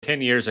10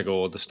 years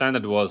ago, the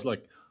standard was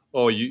like,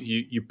 oh,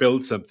 you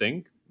build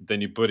something, then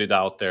you put it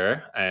out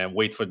there and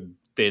wait for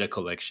data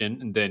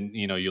collection, and then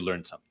you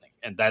learn something,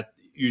 and that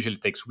usually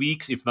takes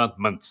weeks, if not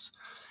months.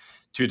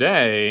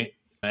 Today,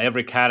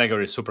 every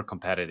category is super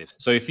competitive.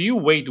 So if you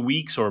wait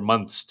weeks or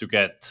months to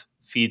get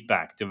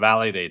feedback to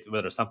validate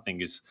whether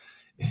something is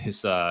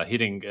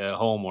hitting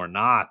home or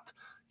not,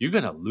 you're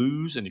gonna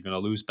lose, and you're gonna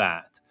lose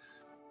bad.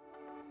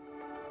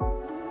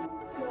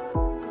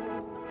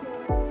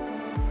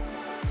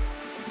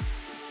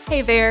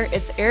 Hey there,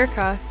 it's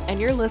Erica,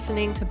 and you're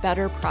listening to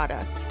Better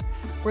Product.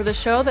 We're the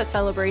show that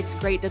celebrates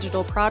great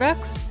digital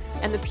products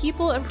and the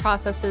people and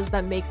processes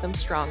that make them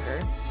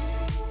stronger.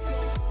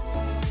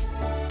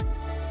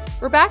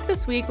 We're back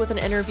this week with an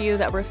interview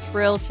that we're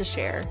thrilled to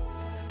share.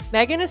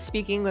 Megan is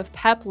speaking with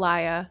Pep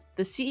Laja,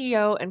 the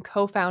CEO and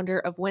co-founder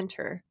of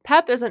Winter.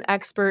 Pep is an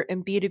expert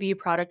in B2B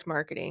product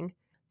marketing.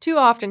 Too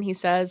often, he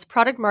says,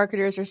 product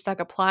marketers are stuck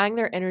applying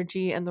their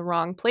energy in the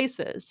wrong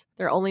places.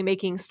 They're only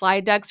making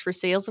slide decks for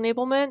sales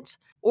enablement,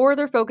 or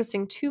they're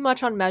focusing too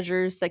much on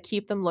measures that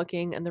keep them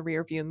looking in the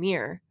rearview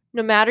mirror.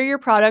 No matter your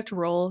product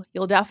role,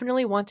 you'll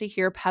definitely want to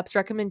hear Pep's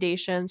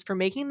recommendations for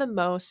making the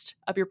most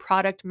of your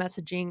product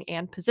messaging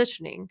and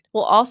positioning.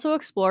 We'll also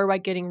explore why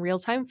getting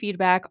real-time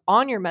feedback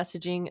on your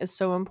messaging is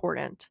so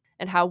important,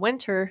 and how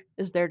Winter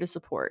is there to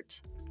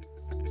support.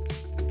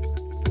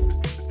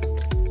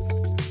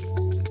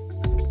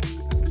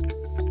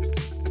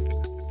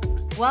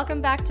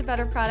 Welcome back to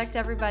Better Product,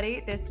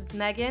 everybody. This is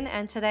Megan,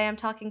 and today I'm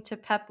talking to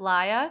Pep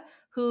Laja,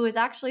 who is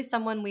actually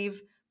someone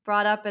we've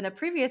brought up in a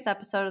previous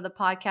episode of the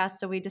podcast,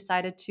 so we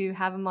decided to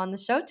have him on the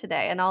show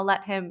today, and I'll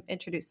let him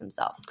introduce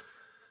himself.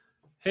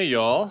 Hey,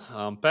 y'all.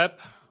 I'm Pep.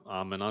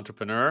 I'm an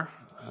entrepreneur.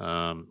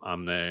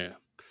 I'm the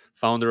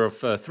founder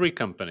of 3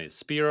 companies,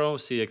 Spiro,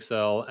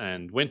 CXL,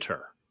 and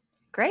Winter.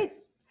 Great.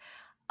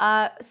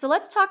 So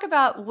let's talk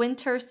about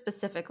Winter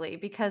specifically,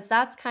 because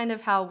that's kind of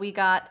how we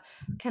got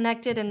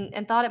connected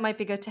and thought it might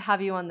be good to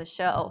have you on the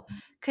show.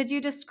 Could you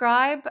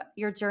describe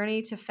your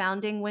journey to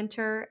founding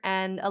Winter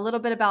and a little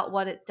bit about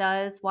what it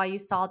does, why you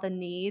saw the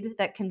need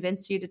that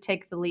convinced you to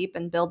take the leap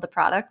and build the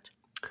product?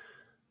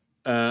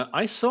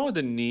 I saw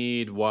the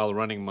need while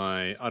running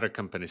my other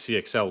company,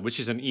 CXL, which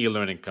is an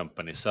e-learning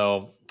company.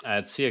 So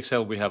at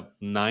CXL, we have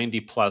 90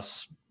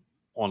 plus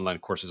online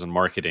courses on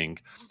marketing,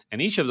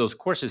 and each of those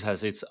courses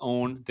has its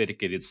own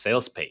dedicated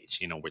sales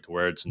page, with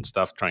words and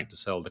stuff trying to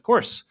sell the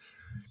course.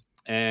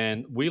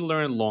 And we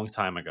learned a long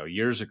time ago,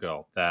 years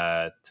ago,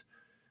 that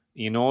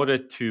in order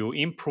to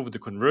improve the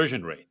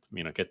conversion rate,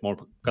 get more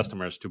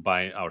customers to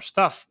buy our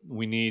stuff,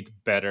 we need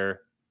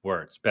better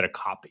words, better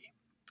copy.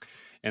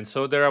 And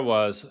so there I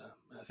was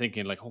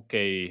thinking, like,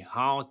 okay,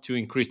 how to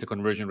increase the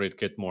conversion rate,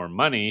 get more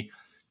money.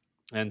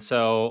 And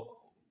so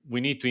we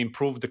need to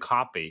improve the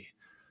copy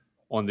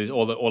on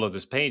all of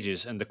these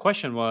pages. And the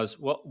question was,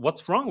 well,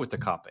 what's wrong with the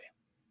copy?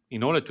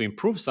 In order to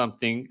improve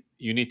something,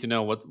 you need to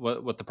know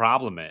what the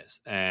problem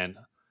is. And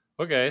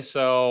okay,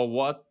 so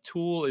what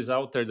tool is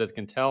out there that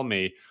can tell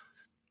me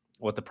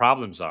what the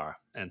problems are?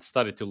 And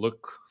started to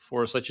look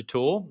for such a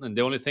tool. And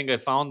the only thing I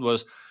found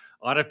was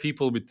other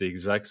people with the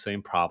exact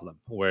same problem,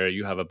 where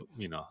you have a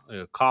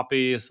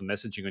copy, some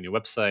messaging on your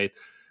website,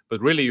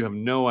 but really you have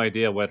no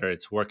idea whether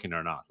it's working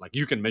or not. Like,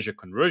 you can measure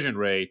conversion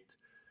rate,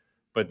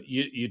 but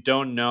you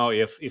don't know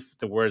if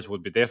the words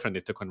would be different,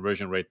 if the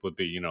conversion rate would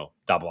be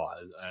double,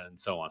 and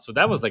so on. So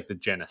that was like the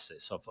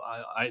genesis of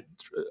I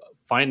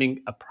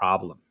finding a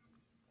problem.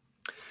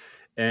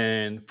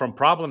 And from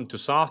problem to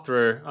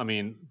software, I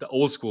mean, the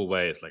old school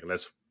way is like,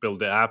 let's build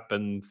the app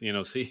and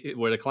see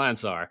where the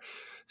clients are.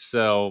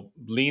 So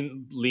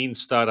lean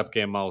startup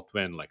came out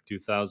when, like,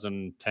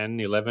 2010,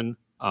 11.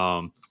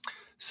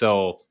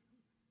 So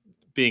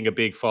being a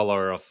big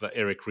follower of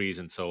Eric Ries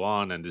and so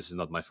on, and this is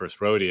not my first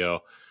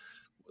rodeo,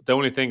 the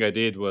only thing I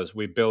did was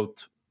we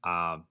built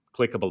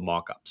clickable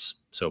mockups.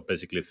 So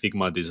basically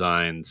Figma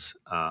designs.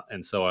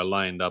 And so I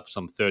lined up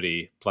some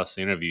 30 plus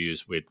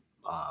interviews with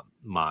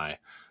my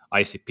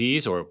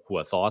ICPs, or who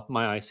I thought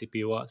my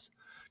ICP was.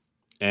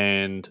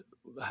 And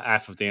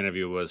half of the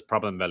interview was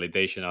problem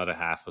validation. Other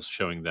half was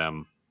showing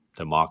them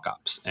the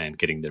mockups and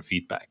getting their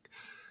feedback.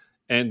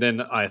 And then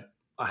I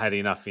had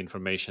enough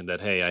information that,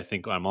 hey, I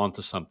think I'm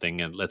onto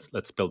something, and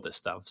let's build this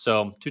stuff.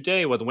 So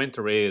today, what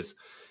Winter is,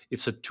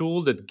 it's a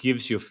tool that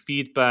gives you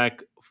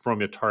feedback from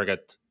your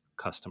target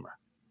customer.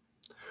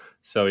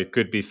 So it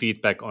could be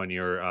feedback on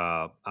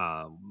your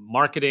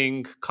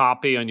marketing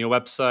copy on your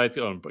website,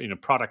 on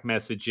product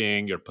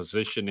messaging, your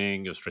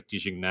positioning, your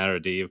strategic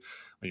narrative,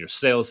 on your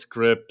sales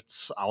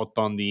scripts,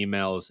 outbound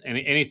emails,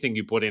 anything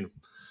you put in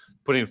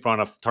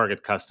front of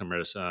target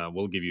customers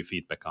will give you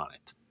feedback on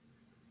it.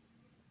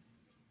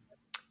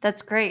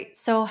 That's great.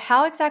 So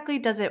how exactly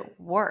does it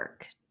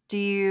work?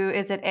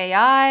 Is it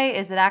AI?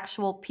 Is it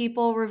actual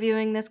people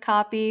reviewing this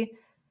copy?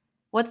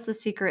 What's the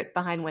secret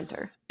behind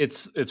Winter?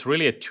 It's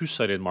really a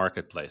two-sided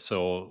marketplace.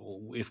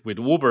 So if with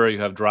Uber you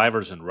have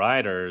drivers and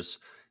riders,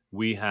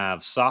 we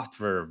have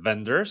software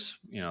vendors,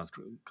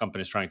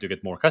 companies trying to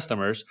get more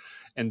customers,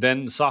 and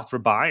then software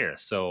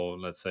buyers. So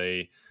let's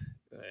say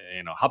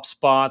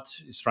HubSpot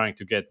is trying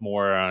to get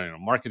more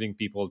marketing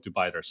people to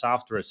buy their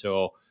software.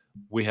 So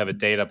we have a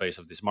database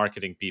of these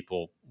marketing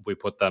people. We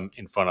put them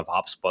in front of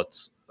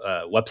HubSpot's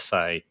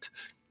website.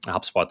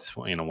 HubSpot is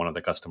one of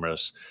the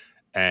customers,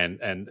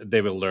 and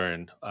they will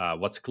learn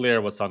what's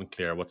clear, what's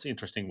unclear, what's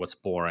interesting, what's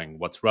boring,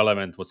 what's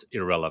relevant, what's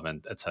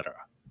irrelevant, etc.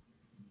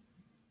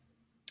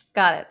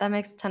 Got it. That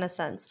makes a ton of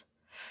sense.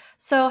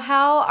 So,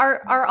 how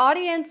our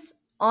audience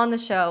on the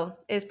show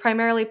is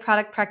primarily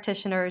product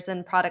practitioners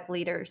and product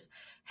leaders.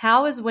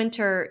 How is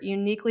Winter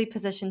uniquely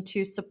positioned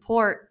to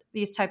support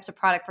these types of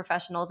product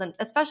professionals and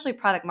especially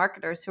product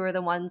marketers who are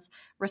the ones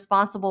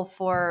responsible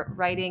for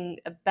writing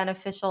a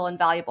beneficial and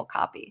valuable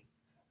copy?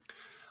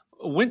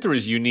 Winter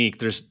is unique.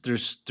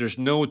 There's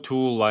no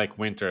tool like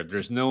Winter.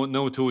 There's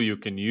no tool you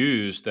can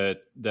use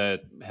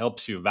that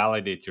helps you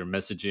validate your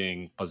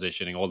messaging,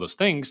 positioning, all those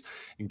things,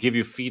 and give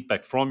you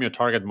feedback from your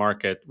target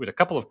market with a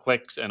couple of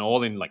clicks and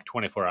all in like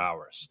 24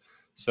 hours.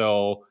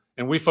 So,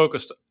 and we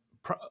focused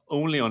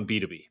only on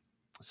B2B.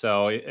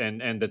 So,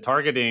 and the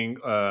targeting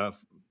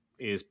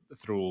is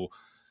through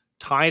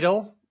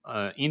title,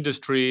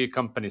 industry,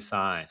 company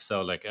size.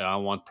 So like I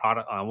want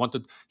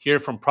to hear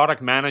from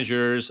product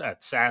managers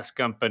at SaaS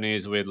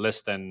companies with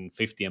less than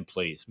 50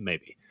 employees,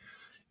 maybe.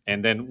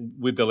 And then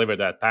we deliver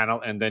that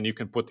panel, and then you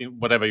can put in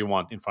whatever you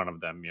want in front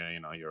of them.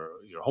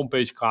 Your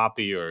homepage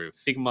copy or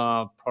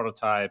Figma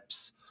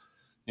prototypes,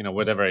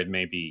 whatever it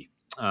may be.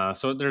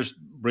 So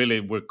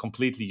we're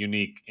completely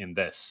unique in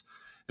this.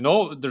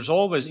 And there's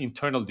always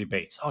internal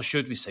debates. Oh,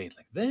 should we say it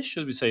like this?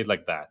 Should we say it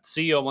like that?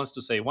 CEO wants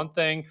to say one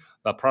thing,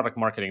 the product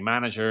marketing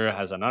manager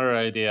has another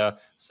idea,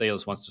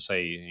 sales wants to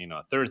say,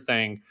 a third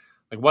thing.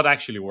 Like what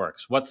actually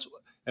works?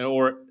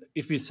 Or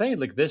if we say it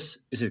like this,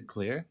 is it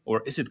clear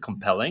or is it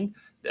compelling?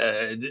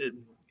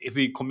 If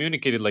we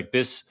communicate it like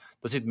this,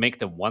 does it make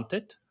them want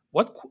it?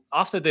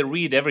 After they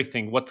read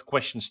everything, what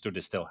questions do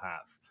they still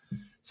have?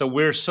 So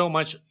we're so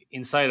much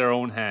inside our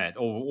own head,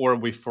 or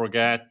we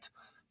forget,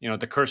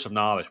 the curse of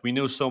knowledge. We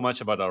know so much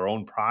about our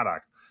own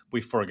product,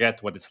 we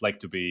forget what it's like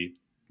to be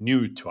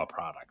new to a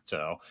product.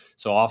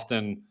 So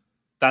often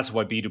that's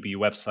why B2B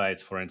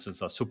websites, for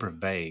instance, are super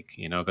vague.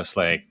 Because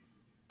like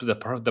the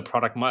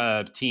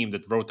product team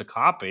that wrote the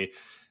copy,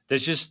 they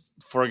just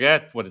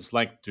forget what it's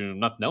like to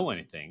not know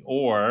anything,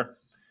 or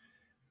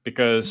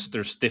because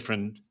there's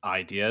different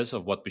ideas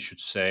of what we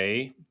should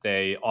say.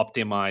 They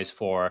optimize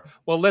for,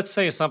 well, let's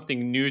say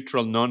something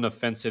neutral,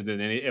 non-offensive that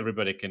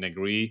everybody can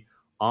agree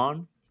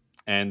on.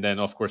 And then,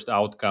 of course, the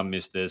outcome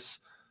is this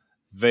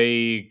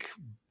vague,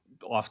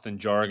 often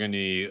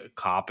jargony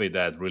copy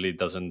that really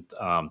doesn't,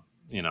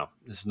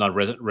 it's not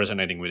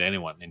resonating with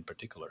anyone in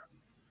particular.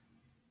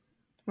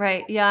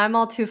 Right. Yeah, I'm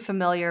all too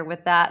familiar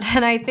with that.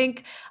 And I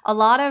think a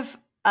lot of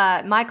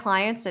my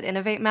clients at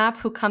Innovate Map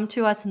who come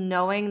to us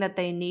knowing that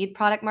they need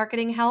product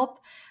marketing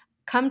help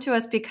come to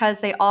us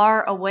because they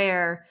are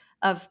aware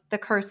of the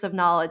curse of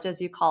knowledge, as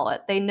you call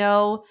it. They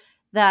know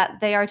that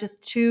they are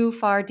just too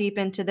far deep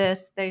into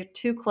this, they're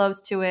too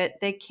close to it.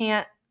 They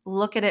can't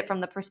look at it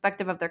from the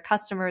perspective of their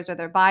customers or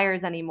their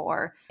buyers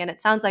anymore. And it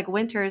sounds like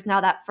Winter is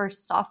now that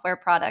first software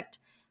product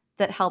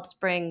that helps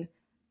bring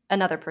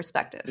another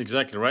perspective.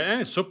 Exactly right,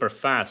 and it's super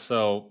fast.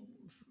 So,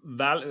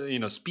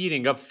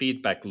 speeding up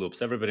feedback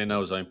loops. Everybody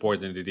knows how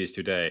important it is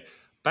today.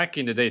 Back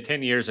in the day,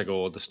 10 years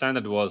ago, the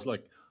standard was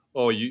like,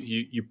 oh,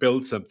 you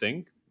build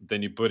something,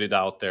 then you put it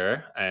out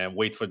there and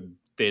wait for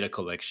data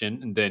collection,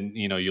 and then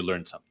you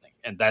learn something,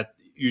 and that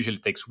usually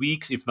takes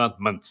weeks, if not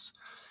months.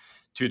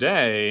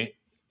 Today,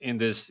 in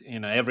this,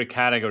 every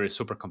category is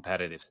super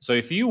competitive. So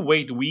if you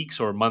wait weeks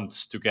or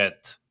months to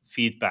get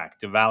feedback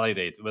to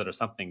validate whether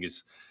something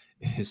is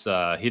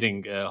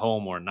hitting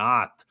home or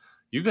not,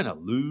 you're gonna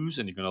lose,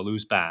 and you're gonna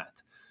lose bad.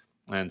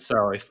 And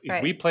so if we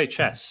Right. play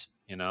chess,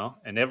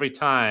 and every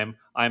time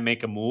I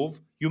make a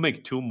move, you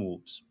make two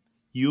moves,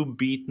 you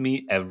beat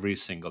me every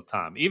single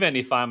time, even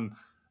if I'm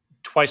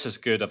twice as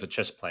good of a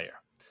chess player.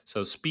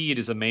 So speed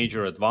is a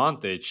major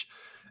advantage.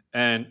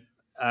 And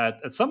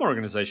at some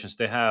organizations,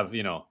 they have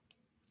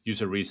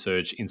user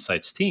research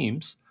insights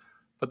teams,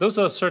 but those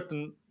are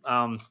certain.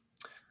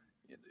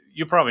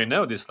 You probably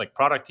know this, like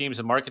product teams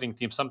and marketing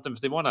teams, sometimes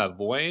they want to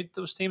avoid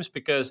those teams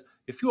because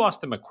if you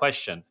ask them a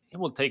question, it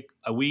will take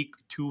a week,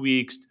 2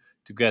 weeks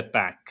to get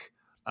back,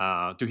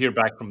 to hear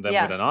back from them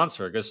with Yeah. an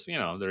answer, because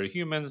they're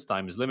humans,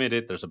 time is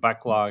limited, there's a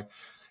backlog.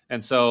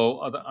 And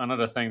so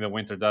another thing that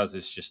Winter does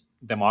is just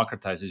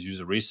democratizes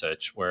user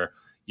research, where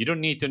you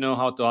don't need to know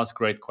how to ask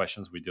great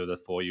questions, we do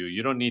that for you.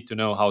 You don't need to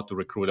know how to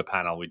recruit a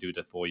panel, we do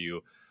that for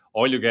you.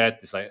 All you get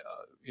is like,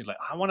 you're like,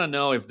 I want to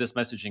know if this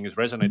messaging is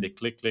resonating.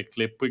 Click, click,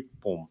 click, click,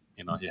 boom.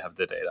 You have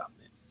the data.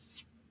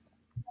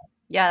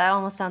 Yeah, that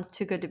almost sounds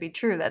too good to be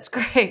true. That's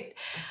great.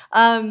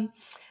 Um,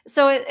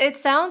 so it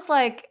sounds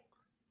like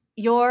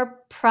your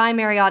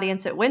primary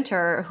audience at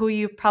Winter, who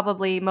you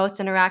probably most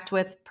interact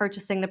with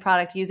purchasing the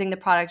product, using the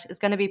product, is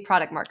going to be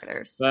product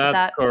marketers. Is That's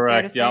that fair to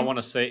correct. Yeah, I say? want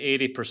to say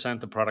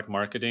 80% of product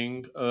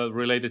marketing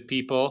related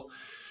people.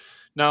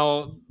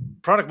 Now,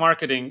 product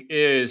marketing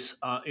is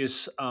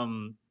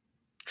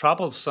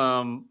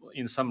troublesome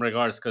in some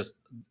regards because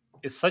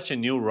it's such a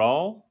new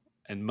role,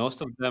 and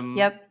most of them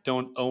Yep.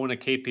 don't own a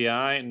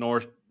KPI,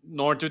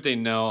 nor do they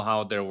know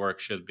how their work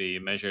should be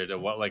measured, or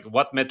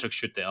what metrics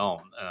should they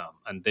own,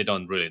 and they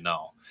don't really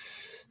know.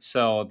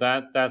 So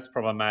that's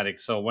problematic.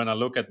 So when I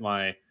look at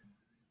my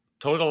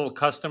total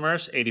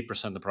customers,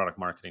 80% of product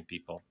marketing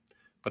people.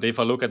 But if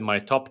I look at my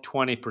top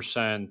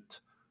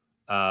 20%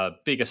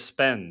 biggest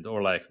spend,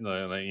 or like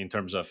in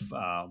terms of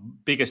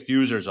biggest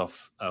users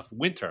of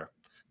Winter,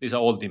 these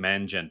are all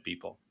demand gen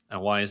people. And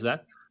why is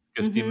that?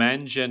 Because Mm-hmm.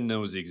 demand gen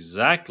knows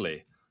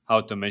exactly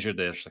how to measure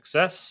their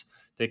success.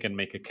 They can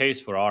make a case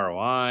for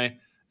ROI,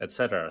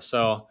 etc.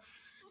 So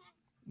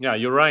yeah,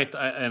 you're right.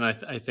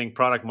 I think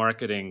product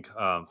marketing,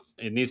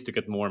 it needs to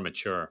get more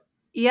mature.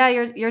 Yeah,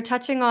 you're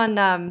touching on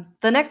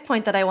the next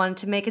point that I wanted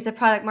to make is that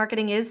product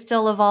marketing is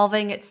still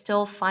evolving. It's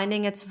still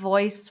finding its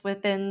voice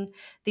within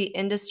the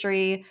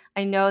industry.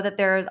 I know that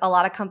there's a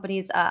lot of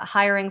companies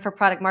hiring for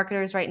product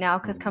marketers right now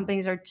because Mhm.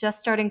 companies are just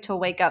starting to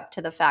wake up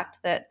to the fact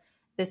that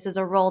this is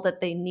a role that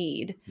they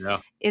need. Yeah.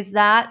 Is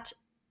that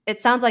it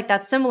sounds like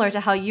that's similar to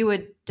how you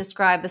would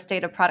describe the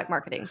state of product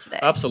marketing today.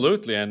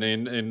 Absolutely, and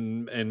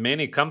in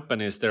many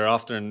companies, there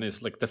often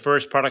is like the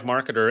first product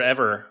marketer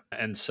ever,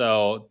 and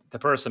so the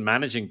person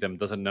managing them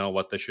doesn't know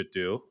what they should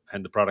do,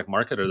 and the product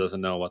marketer doesn't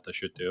know what they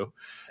should do,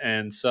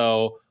 and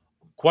so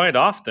quite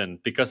often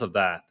because of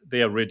that,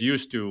 they are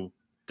reduced to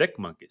tech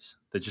monkeys.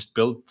 They just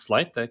build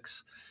slide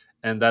decks,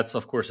 and that's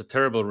of course a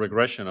terrible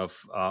regression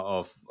of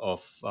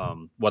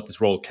what this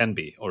role can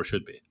be or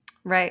should be.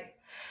 Right.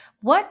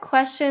 What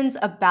questions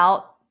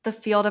about the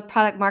field of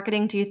product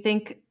marketing do you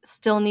think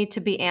still need to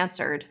be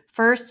answered?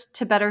 First,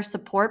 to better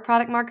support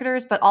product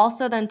marketers, but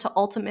also then to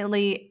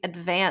ultimately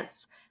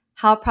advance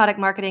how product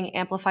marketing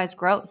amplifies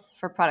growth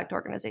for product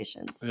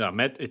organizations. Yeah,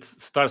 it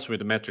starts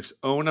with the metrics.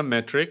 Own a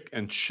metric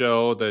and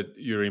show that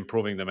you're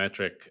improving the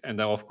metric. And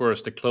then, of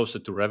course, the closer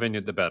to revenue,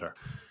 the better.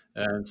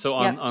 And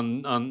so, Yep.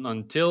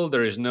 until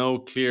there is no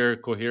clear,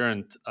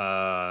 coherent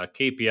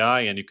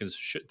KPI and you can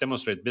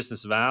demonstrate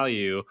business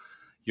value,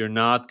 you're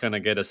not going to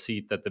get a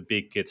seat at the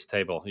big kids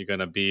table. You're going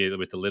to be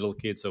with the little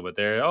kids over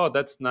there. Oh,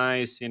 that's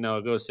nice.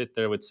 Go sit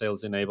there with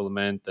sales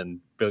enablement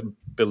and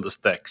build the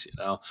stacks.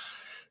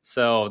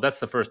 So that's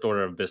the first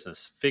order of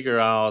business.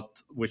 Figure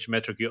out which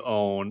metric you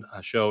own,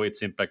 show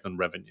its impact on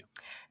revenue.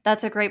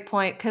 That's a great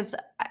point because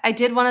I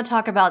did want to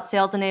talk about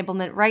sales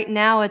enablement. Right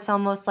now, it's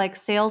almost like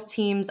sales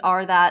teams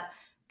are that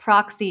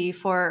proxy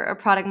for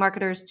product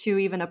marketers to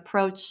even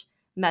approach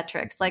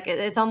metrics. Like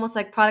it's almost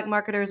like product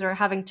marketers are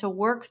having to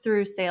work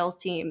through sales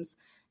teams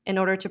in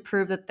order to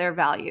prove that their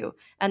value.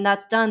 And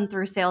that's done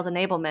through sales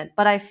enablement.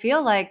 But I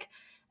feel like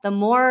the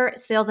more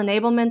sales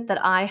enablement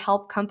that I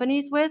help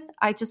companies with,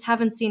 I just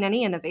haven't seen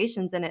any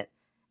innovations in it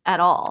at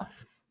all.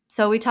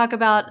 So we talk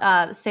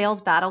about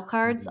sales battle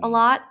cards a Mhm.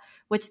 lot,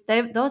 which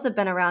those have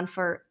been around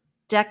for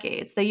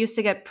decades. They used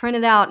to get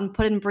printed out and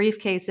put in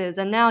briefcases,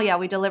 and now, yeah,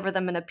 we deliver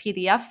them in a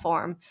PDF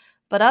form.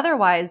 But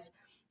otherwise,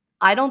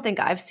 I don't think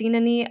I've seen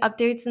any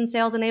updates in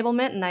sales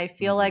enablement, and I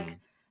feel like Mhm.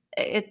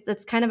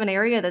 it's kind of an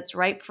area that's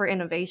ripe for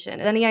innovation.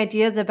 Any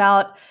ideas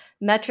about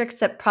metrics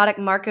that product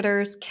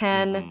marketers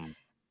can Mhm.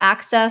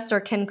 access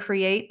or can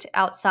create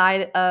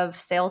outside of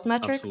sales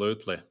metrics?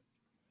 Absolutely.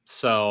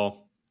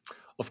 So,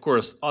 of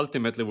course,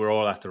 ultimately, we're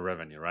all after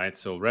revenue, right?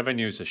 So,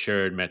 revenue is a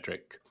shared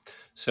metric.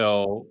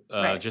 So,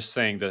 Right. just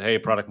saying that, hey,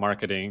 product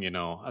marketing,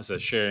 as a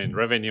share in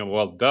revenue,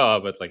 well, duh,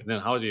 but like, then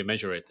how do you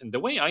measure it? And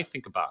the way I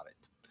think about it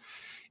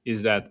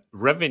is that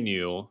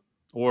revenue,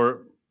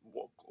 or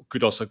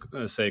could also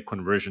say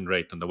conversion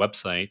rate on the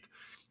website,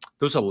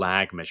 those are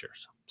lag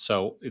measures.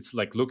 So, it's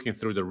like looking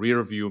through the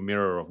rear view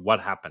mirror of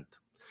what happened,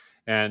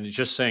 and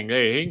just saying,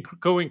 "Hey,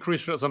 go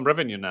increase some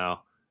revenue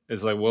now."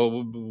 It's like,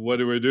 well, what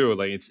do we do?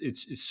 Like,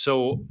 it's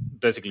so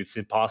basically it's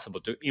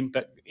impossible to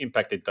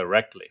impact it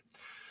directly.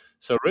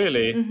 So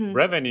really, Mm-hmm.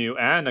 revenue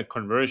and a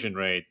conversion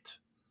rate,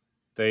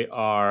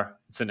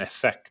 it's an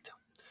effect.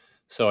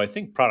 So I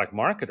think product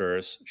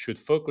marketers should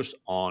focus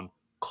on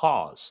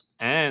cause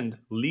and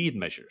lead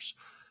measures.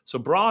 So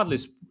broadly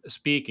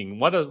speaking,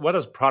 what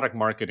does product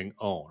marketing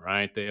own?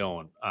 Right, they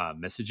own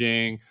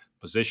messaging,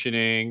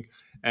 positioning,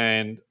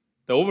 and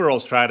the overall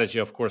strategy,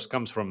 of course,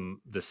 comes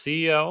from the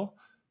CEO.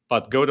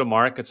 But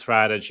go-to-market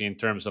strategy in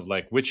terms of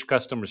like which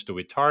customers do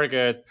we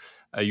target,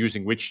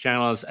 using which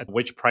channels at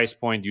which price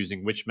point,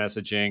 using which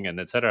messaging, and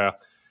etc.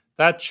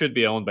 That should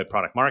be owned by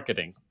product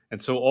marketing. And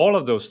so all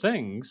of those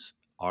things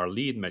are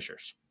lead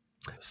measures.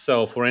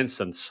 So, for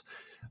instance,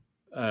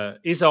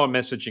 is our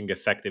messaging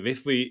effective?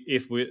 If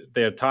we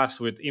they're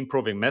tasked with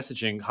improving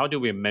messaging, how do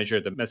we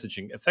measure the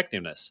messaging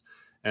effectiveness?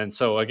 And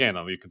so again,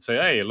 you could say,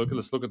 hey,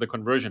 let's look at the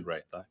conversion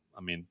rate.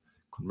 I mean,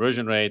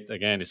 conversion rate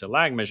again is a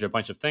lag measure, a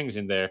bunch of things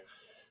in there.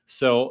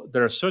 So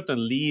there are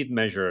certain lead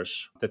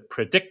measures that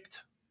predict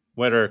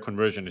whether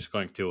conversion is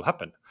going to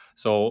happen.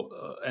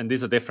 So, and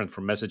these are different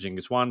from messaging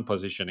is one,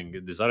 positioning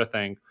is this other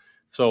thing.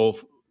 So,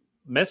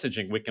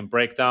 messaging we can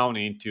break down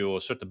into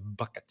certain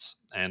buckets,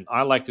 and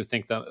I like to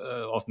think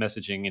of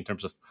messaging in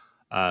terms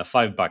of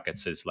 5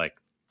 buckets. Is like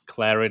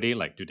clarity,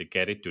 like do they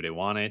get it, do they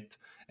want it,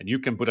 and you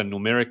can put a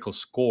numerical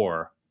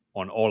score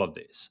on all of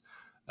these,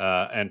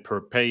 and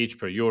per page,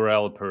 per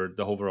URL, per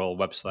the overall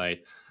website.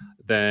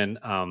 Then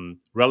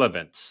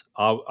relevance.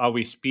 Are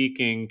we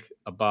speaking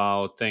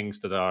about things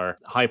that are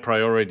high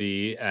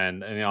priority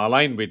and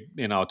aligned with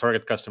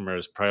target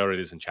customers'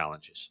 priorities and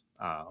challenges?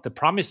 The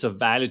promise of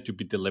value to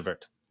be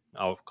delivered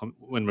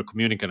when we're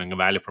communicating a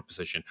value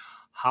proposition.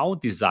 How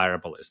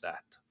desirable is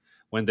that?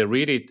 When they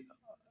read it,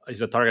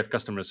 is a target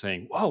customer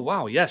saying, "Oh,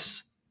 wow,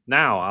 yes,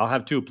 now I'll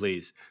have two,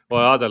 please."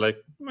 Well, they're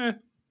like, "Meh."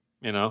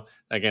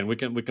 Again, we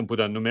can put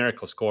a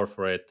numerical score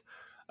for it.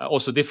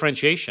 Also,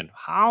 differentiation.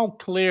 How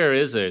clear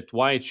is it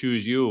why I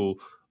choose you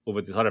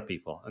over these other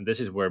people? And this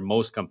is where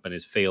most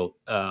companies fail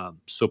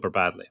super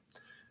badly,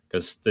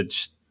 because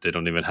they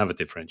don't even have a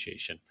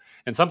differentiation.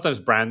 And sometimes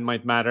brand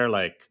might matter.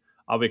 Like,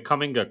 are we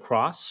coming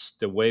across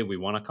the way we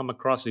want to come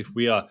across? If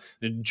we are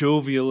a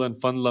jovial and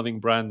fun-loving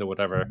brand or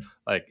whatever,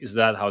 like, is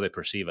that how they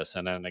perceive us?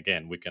 And then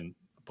again, we can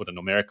put a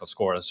numerical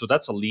score. So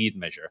that's a lead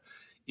measure.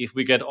 If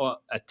we get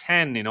a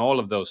 10 in all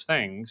of those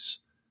things,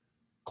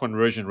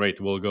 conversion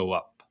rate will go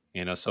up.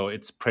 So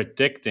it's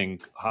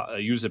predicting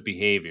user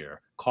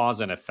behavior,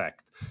 cause and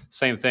effect.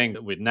 Same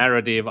thing with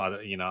narrative.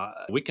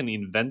 We can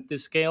invent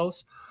these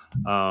scales.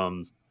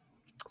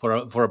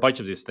 For a bunch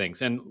of these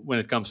things. And when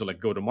it comes to like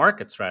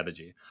go-to-market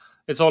strategy,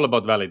 it's all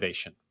about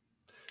validation.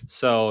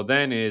 So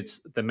then it's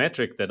the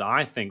metric that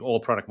I think all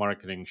product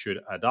marketing should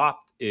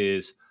adopt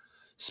is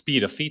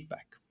speed of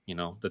feedback.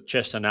 The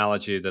chest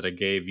analogy that I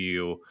gave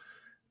you.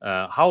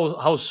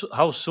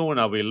 How soon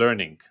are we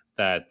learning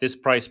that this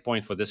price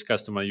point for this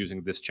customer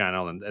using this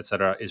channel and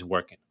etc. is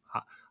working?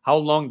 How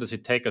long does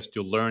it take us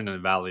to learn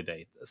and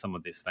validate some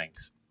of these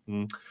things?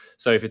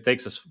 So if it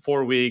takes us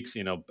 4 weeks,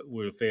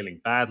 we're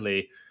failing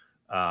badly.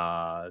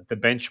 The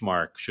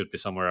benchmark should be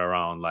somewhere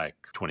around like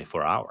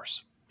 24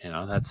 hours.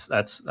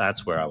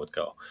 That's where I would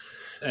go.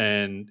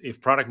 And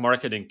if product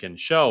marketing can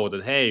show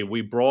that, hey,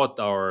 we brought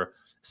our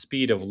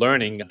speed of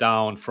learning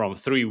down from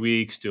 3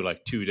 weeks to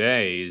like 2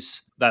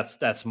 days,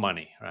 that's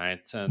money, right?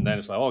 And then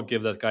it's like, oh,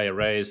 give that guy a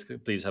raise,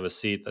 please have a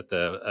seat at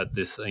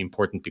this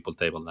important people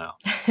table now.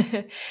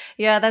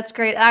 Yeah, that's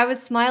great. I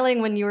was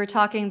smiling when you were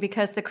talking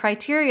because the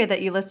criteria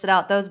that you listed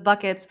out, those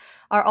buckets,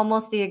 are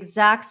almost the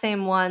exact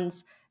same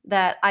ones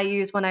that I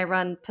use when I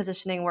run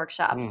positioning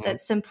workshops.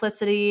 It's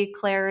simplicity,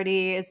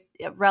 clarity,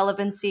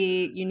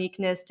 relevancy,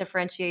 uniqueness,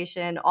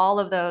 differentiation. All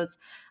of those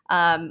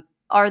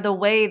are the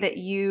way that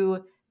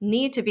you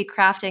need to be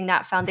crafting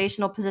that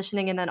foundational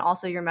positioning, and then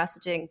also your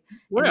messaging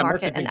in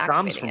market and Messaging comes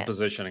activating from it.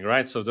 positioning,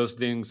 right? So those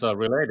things are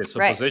related. So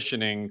Right.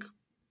 positioning,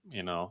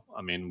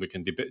 we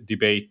can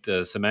debate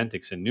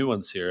semantics and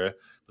nuance here,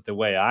 but the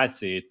way I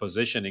see it,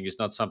 positioning is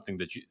not something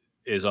that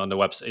is on the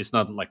website. It's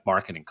not like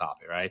marketing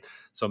copy, right?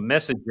 So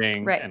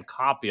messaging Right. and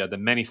copy are the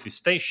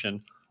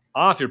manifestation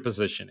of your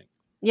positioning.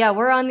 Yeah,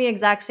 we're on the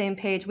exact same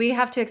page. We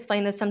have to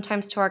explain this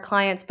sometimes to our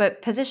clients,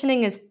 but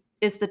positioning is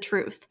the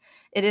truth.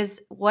 It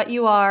is what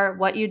you are,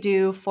 what you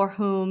do, for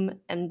whom,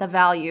 and the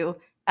value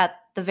at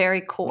the very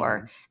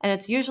core. And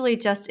it's usually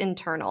just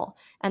internal.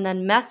 And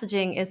then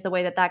messaging is the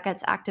way that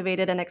gets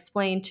activated and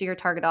explained to your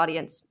target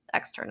audience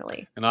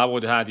externally. And I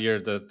would add here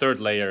the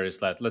third layer is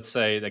that, let's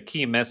say the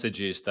key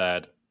message is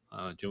that,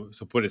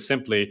 to put it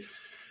simply,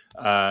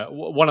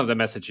 one of the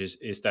messages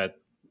is that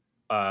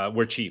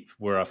we're cheap,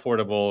 we're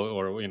affordable,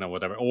 or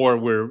whatever, or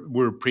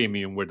we're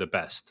premium, we're the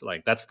best.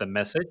 Like, that's the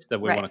message that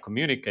we want to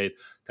communicate.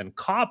 Then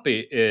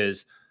copy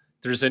is,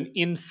 there's an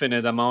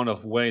infinite amount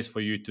of ways for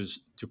you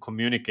to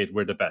communicate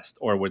we're the best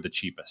or we're the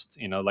cheapest.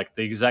 Like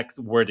the exact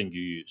wording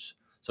you use.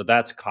 So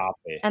that's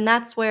copy. And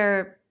that's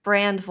where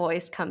brand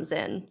voice comes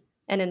in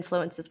and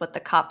influences what the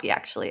copy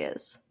actually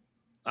is.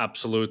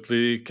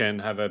 Absolutely, can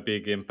have a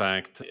big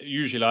impact.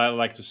 Usually, I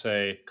like to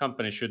say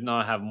companies should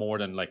not have more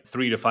than like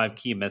 3 to 5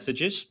 key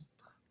messages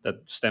that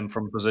stem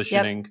from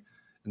positioning. Yep.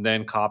 And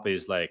then copy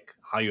is like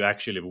how you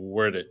actually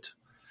word it,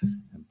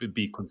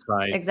 be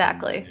concise.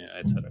 Exactly.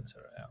 Et cetera, et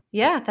cetera.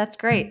 Yeah, that's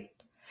great.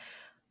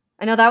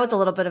 I know that was a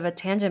little bit of a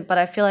tangent, but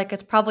I feel like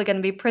it's probably going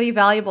to be pretty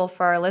valuable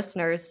for our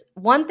listeners.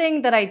 One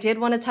thing that I did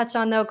want to touch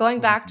on, though,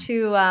 going back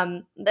to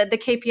the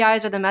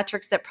KPIs or the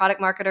metrics that product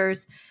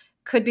marketers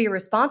could be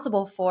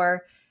responsible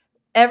for,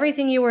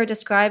 everything you were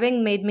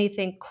describing made me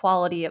think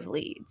quality of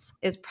leads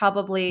is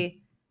probably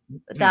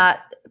that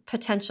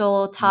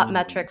potential top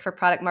metric for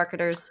product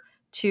marketers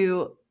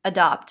to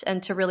adopt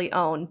and to really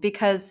own.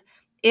 Because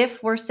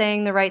if we're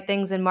saying the right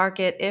things in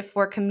market, if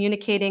we're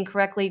communicating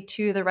correctly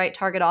to the right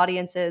target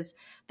audiences,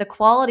 the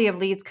quality of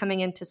leads coming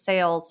into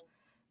sales,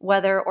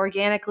 whether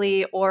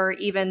organically or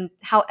even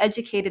how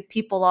educated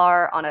people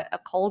are on a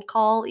cold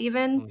call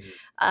even,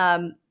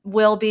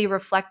 will be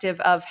reflective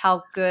of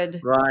how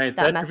good Right.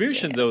 that The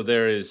attribution, messaging though, is.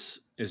 there is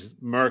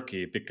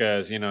murky,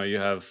 because you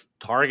have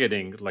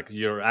targeting, like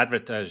your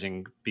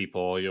advertising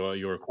people,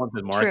 your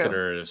content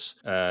marketers.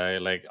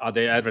 Like, are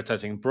they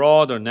advertising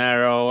broad or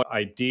narrow?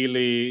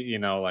 Ideally,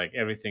 like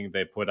everything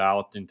they put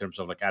out in terms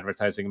of like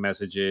advertising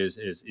messages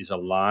is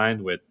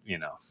aligned with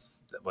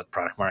what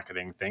product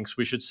marketing thinks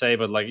we should say,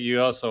 but like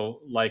you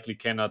also likely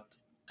cannot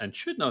and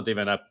should not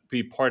even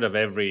be part of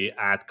every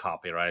ad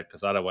copy, right?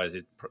 Because otherwise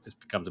it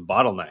becomes a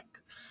bottleneck.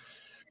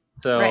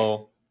 Right.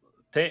 So,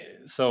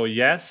 so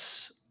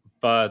yes,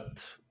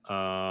 but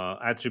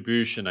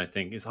attribution, I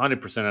think, is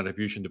 100%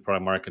 attribution to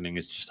product marketing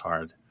is just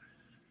hard.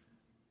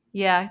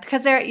 Yeah,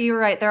 because you're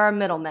right. There are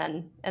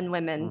middlemen and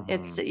women.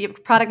 It's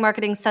Mhm. product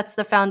marketing sets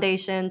the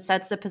foundation,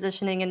 sets the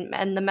positioning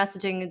and the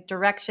messaging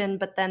direction,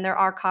 but then there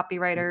are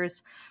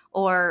copywriters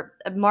or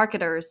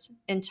marketers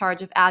in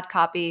charge of ad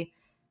copy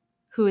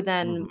who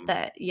then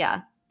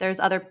Mhm. there's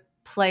other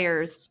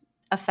players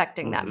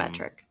affecting that Mhm.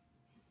 metric.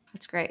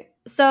 That's great.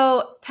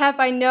 So, Pep,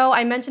 I know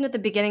I mentioned at the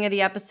beginning of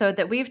the episode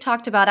that we've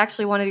talked about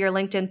actually one of your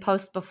LinkedIn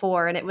posts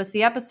before, and it was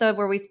the episode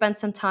where we spent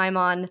some time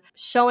on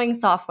showing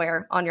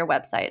software on your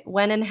website,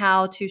 when and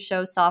how to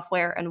show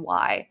software and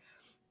why.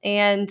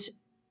 And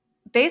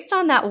based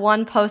on that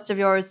one post of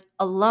yours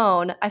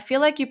alone, I feel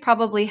like you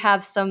probably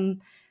have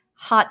some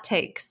hot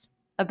takes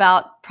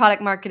about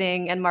product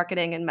marketing and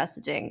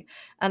messaging.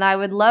 And I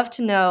would love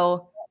to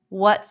know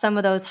what some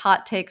of those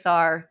hot takes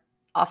are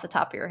off the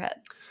top of your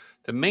head.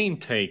 The main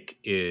take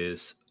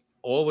is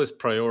always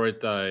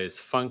prioritize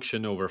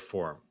function over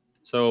form.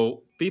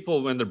 So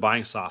people, when they're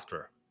buying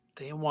software,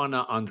 they want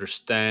to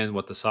understand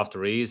what the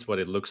software is, what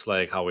it looks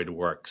like, how it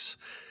works.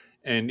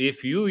 And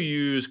if you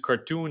use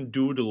cartoon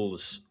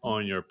doodles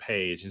on your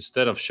page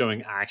instead of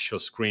showing actual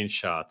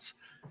screenshots,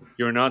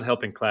 you're not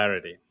helping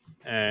clarity.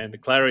 And the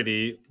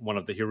clarity, one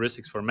of the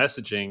heuristics for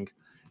messaging,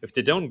 if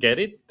they don't get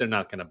it, they're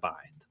not going to buy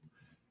it.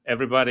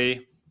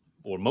 Everybody,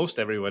 or most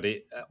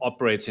everybody,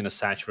 operates in a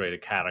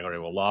saturated category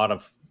with a lot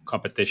of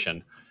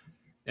competition.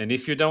 And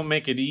if you don't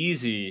make it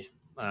easy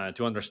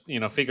to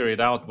understand, figure it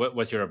out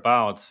what you're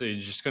about, so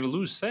you're just going to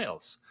lose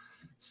sales.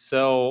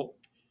 So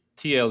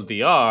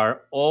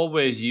TLDR,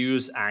 always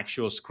use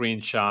actual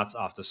screenshots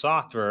of the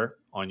software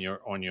on your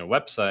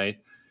website,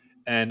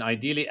 and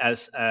ideally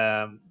as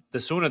the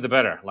sooner the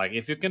better. Like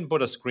if you can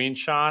put a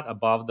screenshot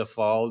above the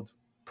fold,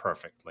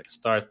 perfect. Like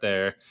start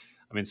there.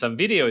 I mean, some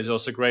video is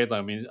also great.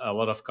 I mean, a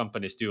lot of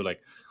companies do like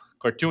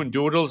cartoon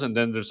doodles, and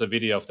then there's a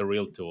video of the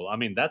real tool. I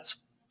mean, that's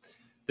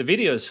the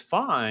video is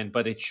fine,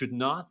 but it should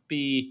not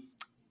be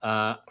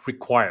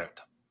required.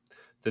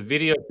 The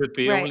video should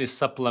be Right. only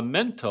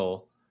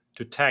supplemental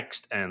to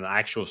text and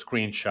actual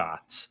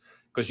screenshots,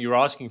 because you're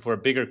asking for a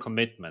bigger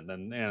commitment,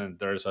 and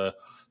there's a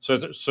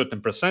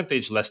certain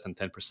percentage, less than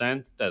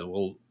 10%, that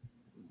will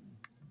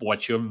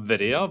watch your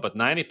video, but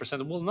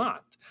 90% will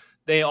not.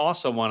 They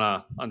also want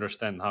to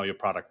understand how your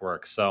product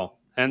works. So,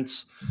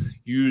 hence,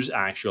 use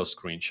actual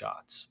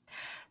screenshots.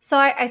 So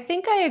I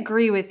think I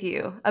agree with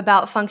you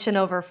about function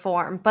over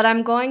form, but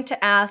I'm going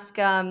to ask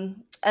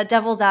a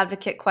devil's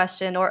advocate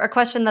question, or a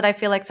question that I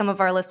feel like some of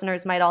our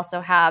listeners might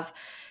also have.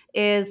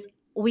 Is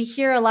we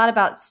hear a lot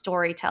about Mhm.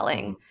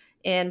 storytelling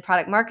in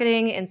product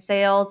marketing, in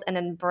sales, and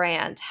in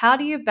brand. How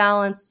do you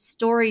balance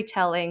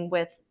storytelling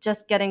with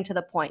just getting to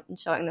the point and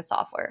showing the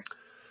software?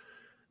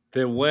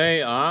 The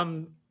way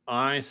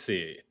I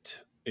see it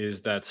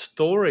is that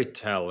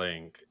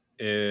storytelling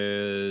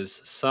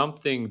is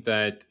something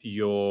that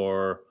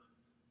your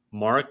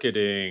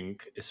marketing,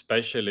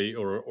 especially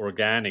or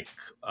organic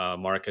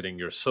marketing,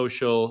 your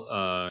social,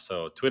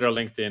 so Twitter,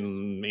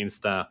 LinkedIn,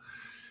 Insta,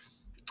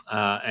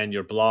 and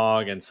your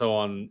blog, and so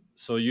on.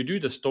 So you do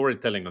the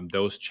storytelling on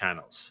those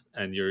channels,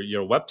 and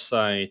your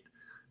website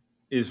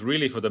is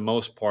really for the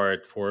most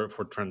part for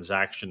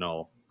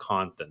transactional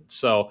content.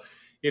 So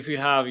if you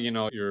have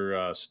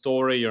your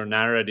story, your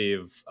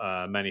narrative,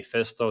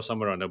 manifesto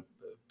somewhere on a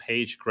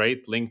page,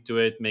 great, link to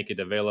it, make it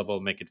available,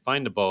 make it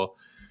findable.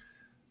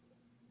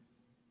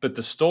 But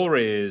the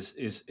story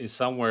is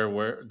somewhere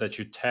where that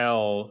you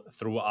tell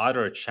through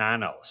other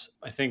channels.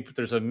 I think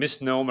there's a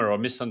misnomer or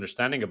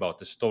misunderstanding about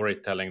the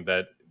storytelling,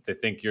 that they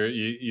think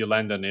you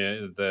land on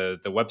the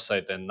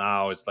website, and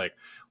now it's like,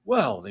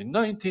 well, in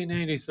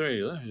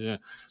 1983,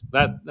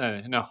 that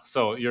no.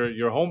 So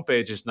your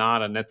homepage is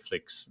not a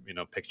Netflix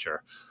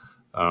picture.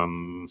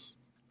 Um,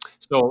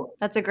 so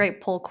That's a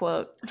great pull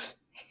quote.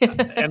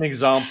 an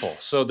example.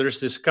 So there's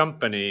this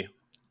company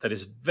that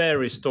is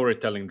very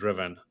storytelling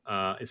driven.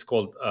 It's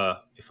called,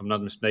 if I'm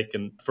not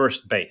mistaken,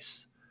 First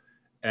Base.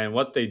 And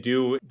what they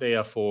do, they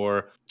are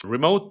for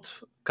remote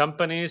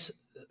companies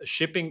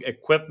shipping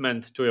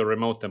equipment to your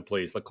remote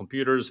employees, like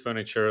computers,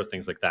 furniture,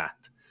 things like that.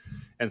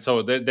 And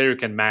so there you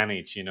can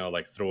manage,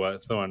 like through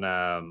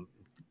an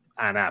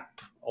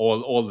app,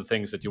 all the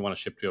things that you want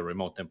to ship to your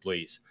remote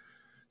employees.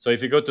 So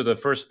if you go to the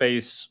First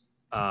Base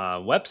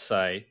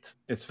website,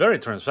 it's very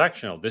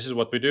transactional. This is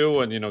what we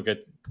do, and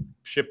get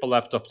ship a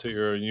laptop to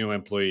your new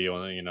employee, or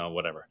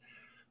whatever.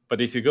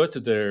 But if you go to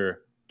their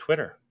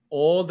Twitter,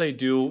 all they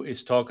do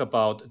is talk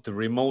about the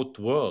remote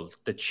world,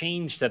 the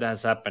change that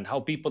has happened, how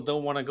people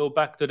don't want to go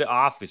back to the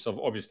office. So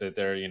obviously,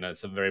 they're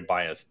it's a very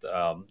biased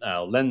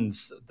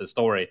lens, the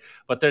story,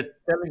 but they're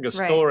telling a Right.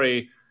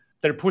 story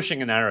they're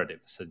pushing a narrative.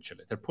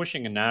 Essentially, they're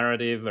pushing a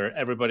narrative where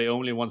everybody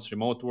only wants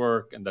remote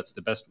work, and that's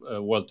the best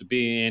world to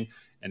be in.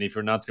 And if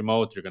you're not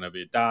remote, you're going to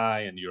be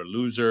die, and you're a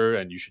loser,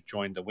 and you should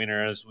join the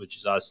winners, which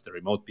is us, the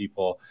remote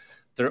people.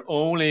 They're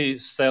only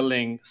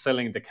selling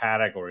the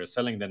category,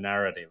 selling the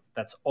narrative.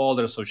 That's all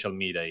their social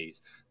media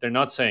is. They're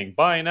not saying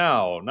buy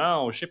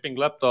now shipping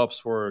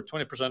laptops for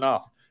 20%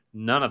 off.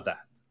 None of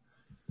that.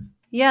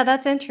 Yeah,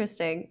 that's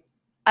interesting.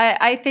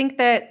 I think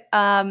that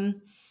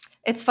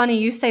it's funny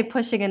you say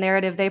pushing a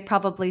narrative, they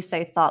probably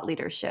say thought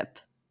leadership.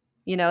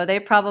 They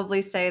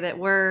probably say that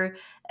we're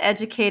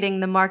educating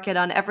the market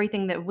on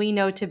everything that we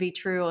know to be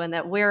true and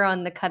that we're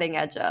on the cutting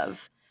edge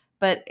of.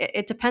 But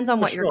it depends on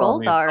For what your sure. I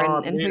goals mean, are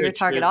thought and who your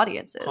target leadership,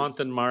 audience is.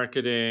 content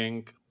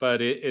marketing, but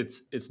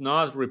it's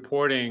not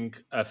reporting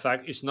a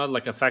fact. It's not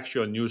like a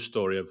factual news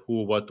story of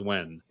who, what,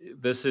 when.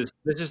 This is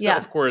Yeah.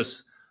 of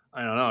course.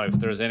 I don't know if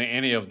there's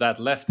any of that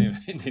left in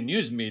the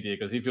news media,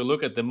 because if you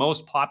look at the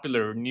most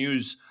popular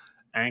news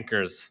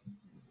anchors,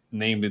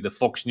 namely the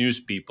Fox News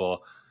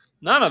people,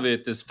 none of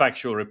it is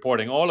factual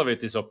reporting. All of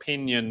it is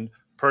opinion,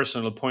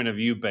 personal point of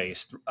view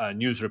based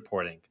news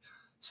reporting.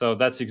 So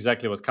that's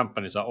exactly what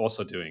companies are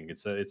also doing.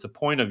 It's a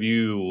point of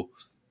view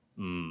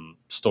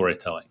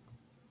storytelling.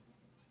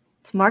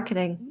 It's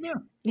marketing.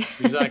 Yeah,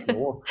 exactly.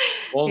 All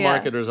Yeah.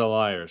 marketers are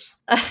liars.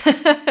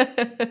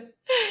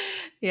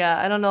 Yeah,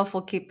 I don't know if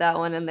we'll keep that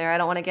one in there. I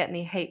don't want to get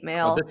any hate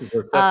Oh, this mail. is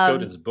where Seth Um,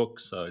 Godin's book,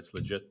 so it's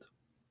legit.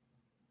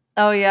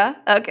 oh yeah?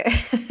 Okay.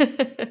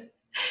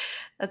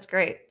 That's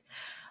great.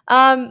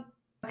 Um,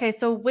 okay,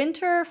 so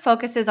Winter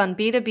focuses on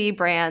B2B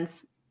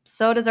brands.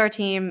 So does our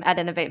team at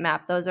Innovate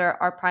Map. Those are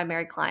our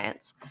primary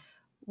clients.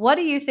 What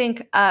do you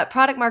think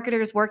product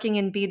marketers working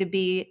in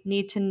B2B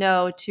need to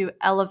know to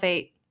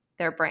elevate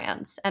their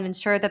brands and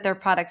ensure that their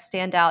products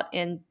stand out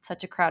in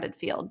such a crowded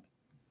field?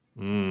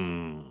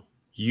 Mm.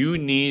 You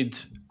need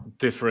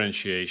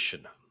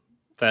differentiation.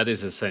 That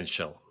is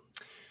essential.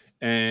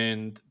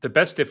 And the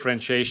best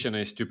differentiation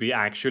is to be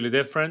actually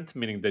different,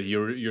 meaning that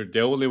you're the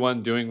only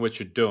one doing what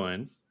you're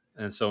doing.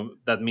 And so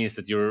that means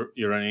that you're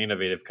an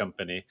innovative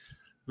company.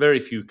 Very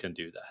few can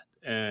do that.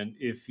 And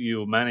if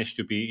you manage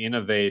to be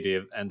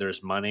innovative and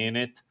there's money in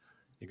it,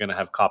 you're going to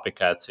have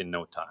copycats in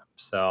no time.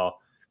 So,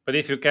 but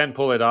if you can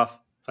pull it off,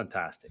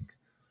 fantastic.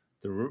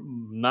 The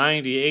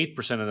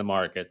 98% of the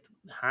market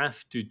have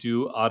to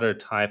do other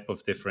type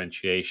of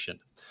differentiation.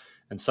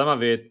 And some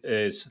of it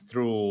is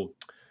through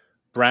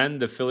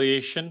brand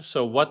affiliation.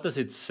 So, what does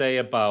it say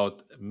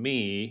about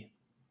me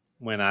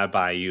when I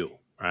buy you,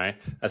 right?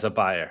 As a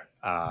buyer,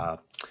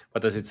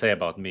 what does it say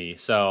about me?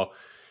 So,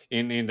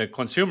 in the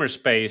consumer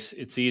space,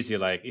 it's easy.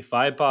 Like if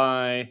I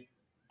buy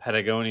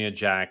Patagonia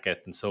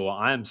jacket, and so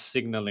I'm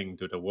signaling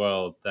to the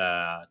world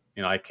that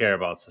I care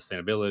about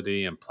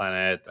sustainability and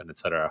planet and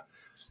etc.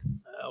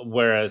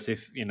 Whereas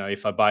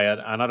if I buy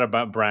another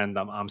brand,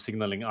 I'm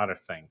signaling other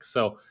things.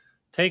 So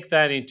take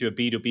that into a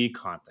B2B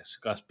context,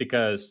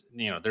 because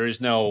there is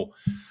no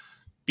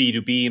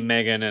B2B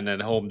Megan and at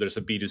home there's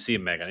a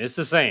B2C Megan. It's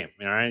the same,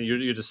 right?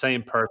 You're the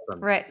same person.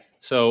 Right.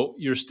 So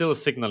you're still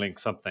signaling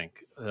something.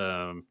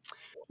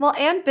 Well,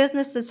 and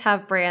businesses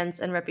have brands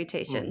and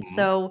reputations. Mhm.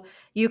 So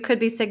you could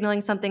be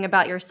signaling something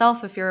about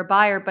yourself if you're a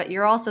buyer, but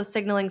you're also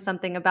signaling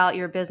something about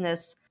your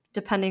business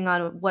depending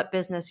on what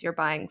business you're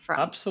buying from.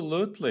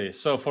 Absolutely.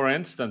 So, for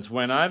instance,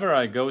 whenever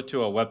I go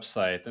to a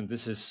website, and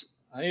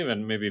I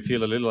even maybe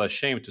feel a little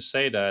ashamed to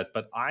say that,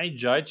 but I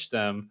judge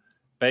them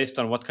based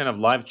on what kind of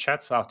live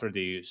chat software they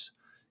use.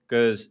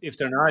 Because if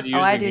they're not Oh,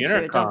 I using do too.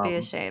 Don't be Intercom,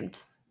 ashamed.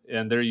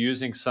 and they're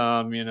using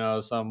some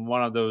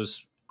one of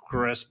those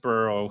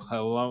CRISPR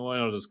or one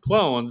of those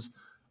clones,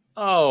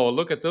 oh,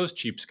 look at those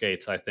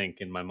cheapskates, I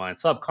think, in my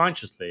mind,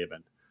 subconsciously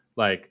even.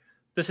 Like,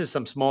 this is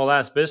some small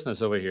ass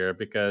business over here,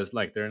 because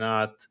like they're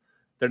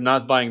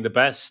not buying the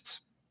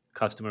best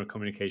customer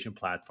communication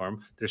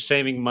platform. They're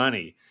saving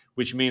money,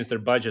 which means their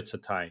budgets are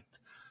tight.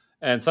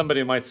 And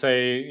somebody might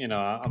say,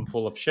 I'm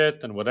full of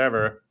shit and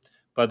whatever,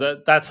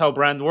 but that's how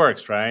brand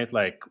works, right?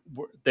 Like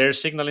they're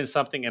signaling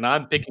something, and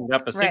I'm picking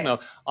up a Right.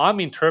 signal. I'm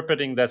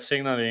interpreting that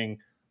signaling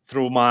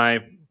through my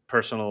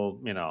personal,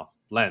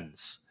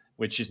 lens,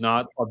 which is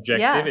not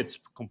objective. Yeah. It's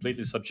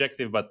completely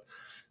subjective, but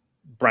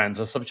brands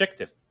are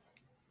subjective.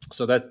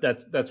 So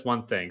that's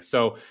one thing.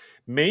 So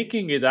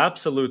making it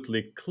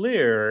absolutely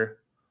clear,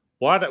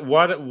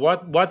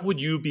 what would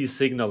you be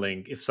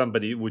signaling if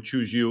somebody would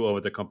choose you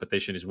over the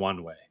competition, is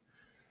one way.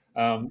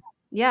 Um,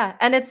 Yeah.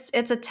 And it's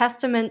a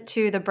testament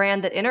to the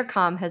brand that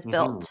Intercom has mhm.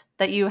 built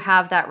that you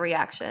have that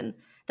reaction,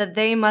 that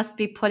they must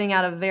be putting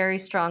out a very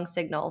strong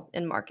signal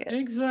in market.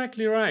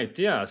 Exactly right.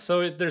 Yeah.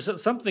 So there's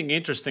something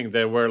interesting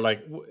there where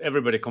like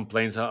everybody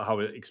complains how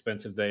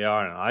expensive they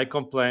are, and I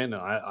complain,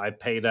 and I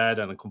pay that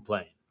and I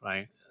complain,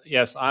 right?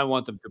 Yes, I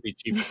want them to be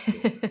cheaper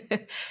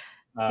too.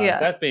 Yeah.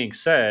 That being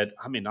said,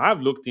 I mean,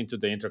 I've looked into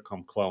the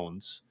intercom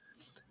clones,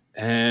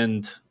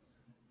 and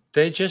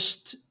they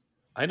just,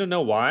 I don't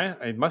know why.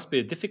 It must be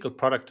a difficult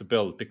product to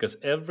build, because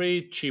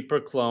every cheaper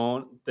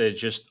clone, they're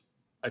just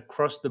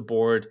across the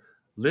board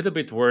a little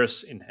bit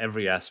worse in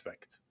every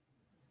aspect.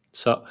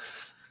 So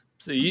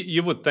So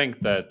you would think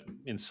that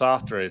in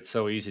software it's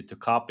so easy to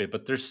copy,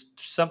 but there's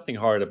something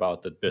hard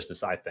about that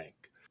business, I think.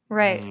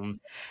 Right. Mm,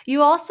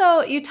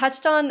 You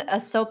touched on a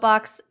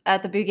soapbox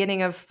at the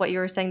beginning of what you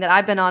were saying that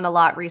I've been on a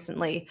lot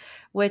recently,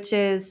 which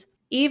is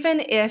even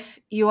if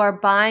you are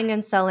buying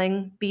and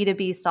selling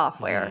B2B mhm,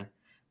 software,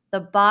 the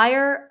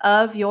buyer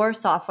of your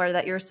software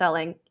that you're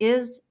selling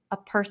is a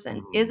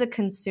person, is mhm. a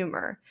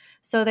consumer.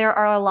 So there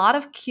are a lot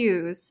of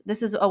cues.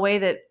 This is a way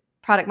that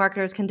product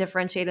marketers can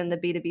differentiate in the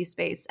B2B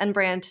space and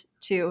brand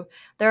too.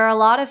 There are a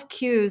lot of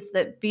cues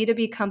that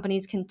B2B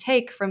companies can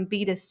take from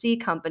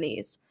B2C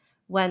companies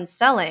when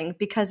selling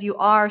because you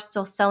are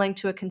still selling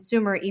to a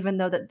consumer even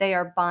though that they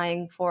are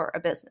buying for a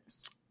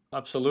business.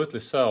 Absolutely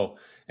so.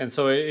 And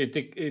so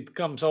it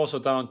comes also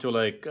down to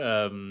like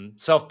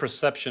self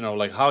perception, or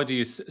like how do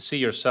you see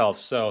yourself.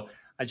 So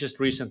I just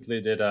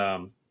recently did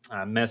a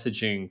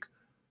messaging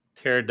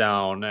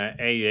teardown,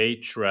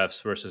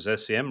 Ahrefs versus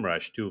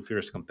SEMrush, two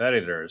fierce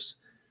competitors.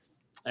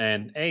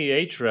 And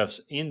Ahrefs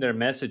in their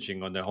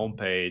messaging on their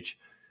homepage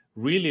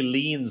really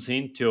leans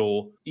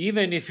into,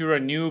 even if you're a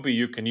newbie,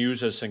 you can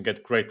use us and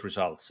get great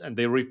results. And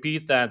they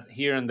repeat that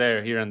here and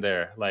there, here and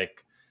there.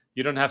 Like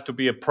you don't have to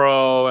be a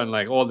pro, and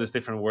like all these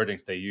different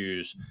wordings they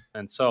use.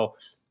 And so,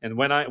 and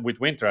when I with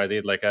Winter, I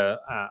did like a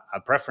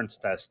preference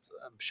test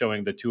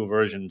showing the two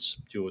versions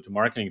to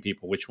marketing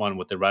people, which one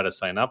would they rather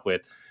sign up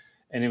with.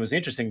 And it was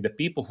interesting. The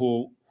people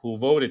who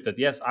voted that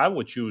yes, I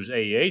would choose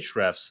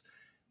Ahrefs,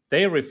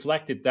 they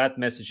reflected that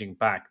messaging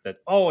back, that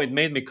oh, it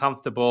made me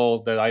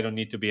comfortable that I don't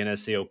need to be an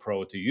SEO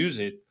pro to use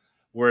it.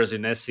 Whereas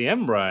in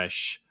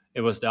SEMrush, it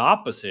was the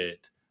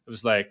opposite. It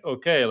was like,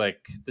 okay,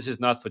 like this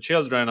is not for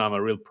children, I'm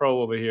a real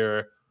pro over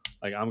here,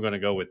 like I'm gonna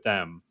go with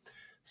them.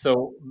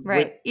 So with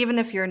Right. Even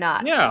if you're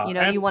not, yeah,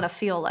 and you want to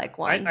feel like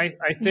I, one.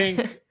 I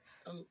think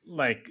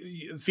like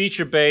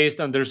feature based,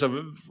 and there's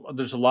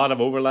a lot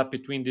of overlap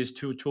between these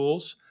two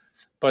tools.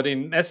 But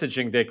in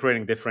messaging, they're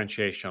creating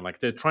differentiation.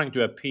 Like they're trying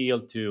to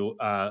appeal to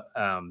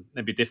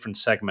maybe different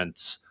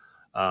segments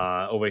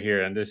over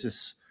here. And this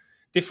is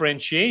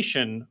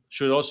differentiation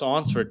should also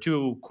answer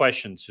two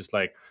questions, just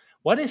like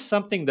what is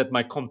something that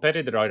my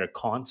competitor either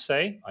can't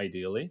say,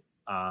 ideally,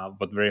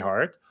 but very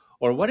hard,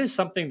 or what is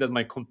something that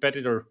my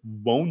competitor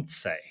won't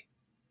say,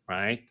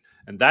 right?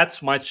 And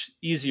that's much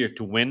easier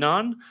to win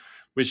on,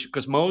 which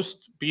because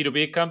most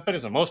B2B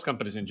companies, or most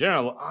companies in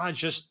general, are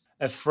just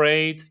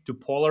afraid to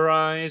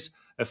polarize,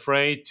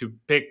 afraid to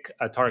pick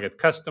a target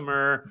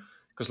customer.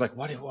 Because like,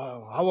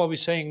 how are we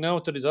saying no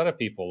to these other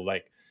people?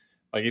 Like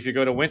if you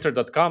go to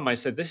winter.com, I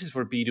said this is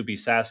for B2B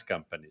SaaS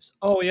companies.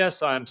 Oh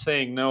yes, I'm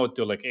saying no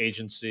to like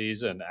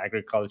agencies and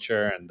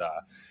agriculture and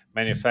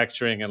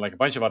manufacturing and like a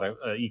bunch of other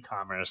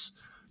e-commerce.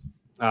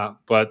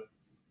 But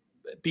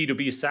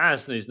B2B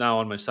SaaS is now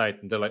on my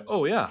site, and they're like,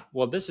 oh yeah,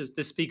 well this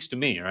speaks to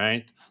me,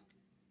 right?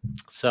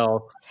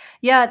 So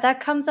Yeah, that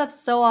comes up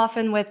so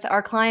often with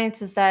our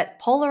clients is that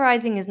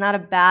polarizing is not a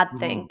bad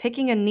thing. mhm,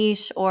 Picking a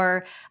niche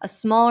or a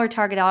smaller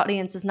target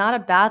audience is not a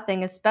bad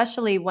thing,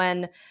 especially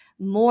when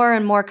more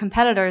and more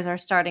competitors are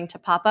starting to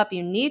pop up.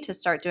 You need to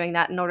start doing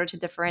that in order to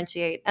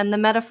differentiate. And the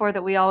metaphor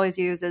that we always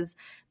use is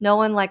no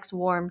one likes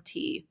warm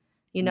tea.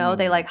 They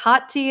mm, like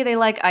hot tea, they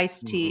like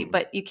iced tea, mhm.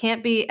 but you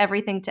can't be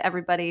everything to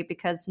everybody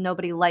because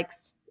nobody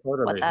likes what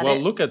Totally. that Well,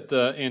 look is. at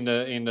the in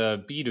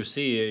the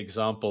B2C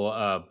example,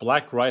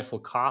 Black Rifle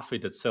Coffee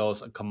that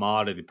sells a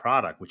commodity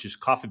product, which is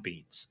coffee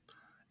beans.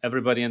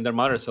 Everybody and their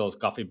mother sells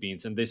coffee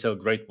beans, and they sell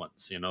great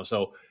ones.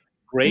 So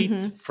great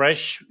Hmm.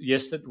 fresh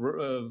yesterday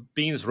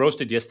beans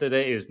roasted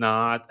yesterday is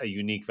not a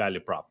unique value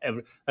prop.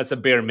 That's a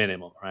bare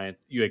minimum, right?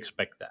 You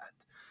expect that,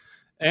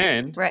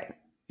 and Right.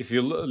 if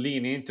you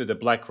lean into the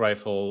Black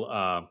Rifle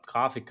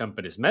Coffee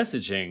Company's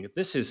messaging,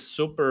 this is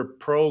super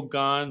pro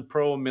gun,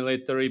 pro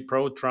military,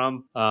 pro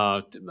Trump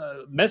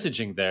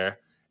messaging there.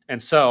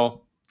 And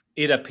so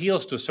it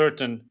appeals to a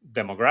certain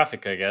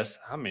demographic, I guess,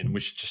 I mean,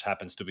 which just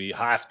happens to be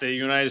half the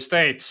United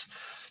States.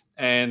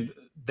 And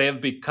they've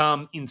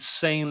become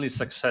insanely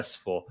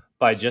successful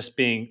by just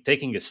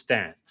taking a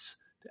stance,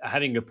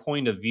 having a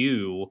point of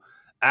view,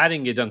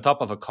 adding it on top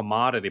of a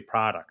commodity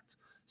product.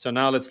 So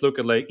now let's look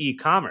at like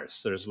e-commerce.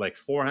 There's like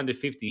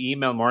 450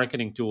 email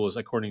marketing tools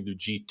according to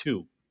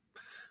G2.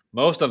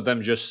 Most of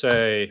them just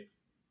say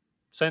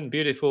send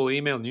beautiful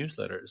email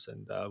newsletters,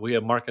 and we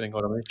have marketing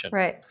automation.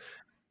 Right.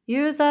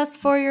 Use us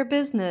for your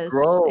business.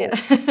 Grow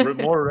Yeah.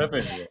 more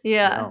revenue,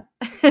 Yeah.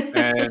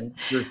 and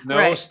there's no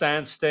Right.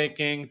 stance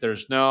taking.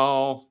 There's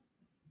no,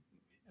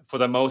 for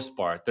the most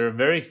part, there are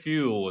very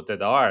few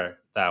that are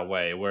that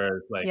way.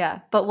 Whereas like, Yeah.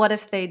 But what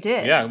if they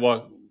yeah, did?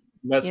 well,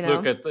 You let's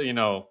look know? at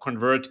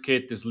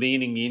ConvertKit is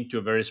leaning into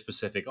a very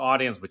specific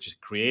audience, which is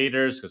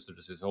creators, because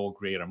there's this whole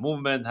creator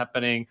movement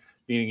happening,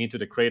 leaning into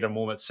the creator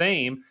movement.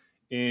 Same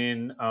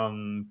in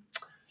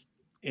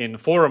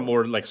forum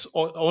or like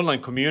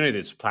online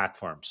communities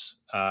platforms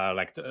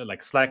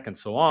like Slack and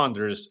so on.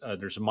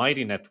 There's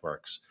Mighty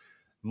Networks.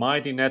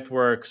 Mighty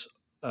Networks.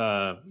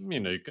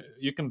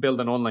 You can build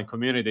an online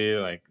community.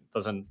 Like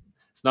doesn't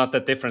it's not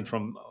that different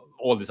from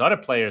all these other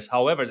players.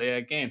 However, they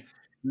again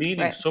leaning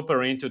Right.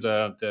 super into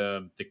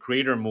the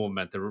creator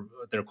movement.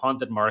 Their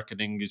content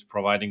marketing is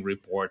providing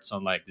reports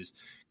on like this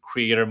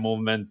creator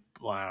movement,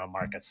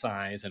 market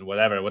size, and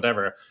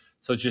whatever.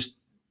 So just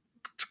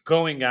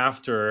going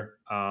after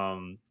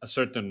a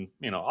certain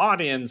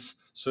audience,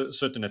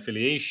 certain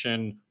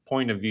affiliation,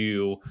 point of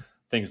view,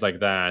 things like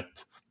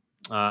that,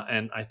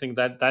 and I think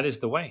that is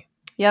the way.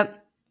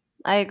 Yep.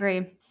 I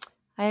agree.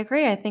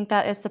 I think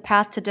that is the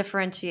path to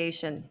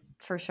differentiation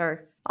for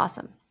sure.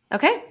 Awesome.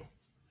 Okay.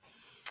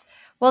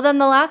 Well, then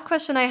the last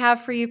question I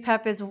have for you,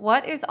 Pep, is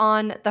what is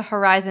on the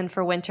horizon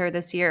for Winter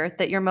this year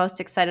that you're most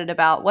excited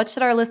about? What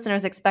should our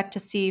listeners expect to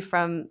see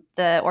from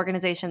the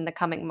organization in the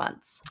coming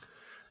months?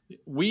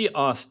 We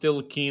are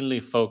still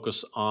keenly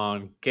focused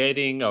on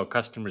getting our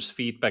customers'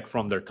 feedback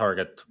from their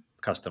target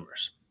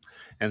customers.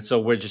 And so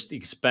we're just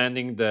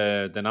expanding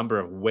the number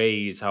of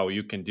ways how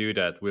you can do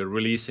that. We're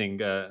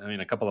releasing, in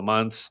a couple of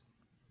months,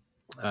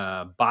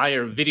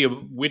 buyer video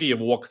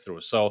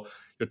walkthrough. So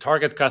your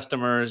target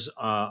customers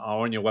are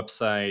on your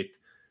website,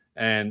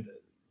 and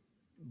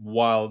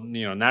while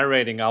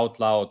narrating out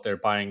loud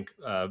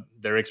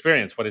their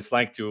experience, what it's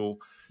like to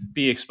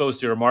be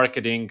exposed to your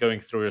marketing, going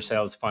through your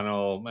sales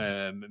funnel,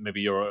 maybe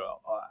your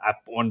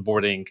app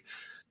onboarding,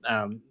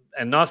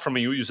 and not from a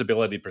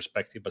usability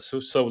perspective, but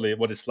solely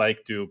what it's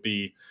like to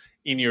be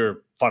in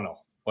your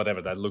funnel,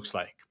 whatever that looks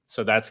like.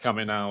 So that's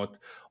coming out.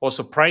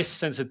 Also, price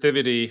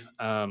sensitivity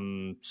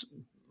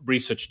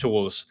research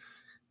tools.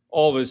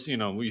 Always,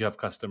 you have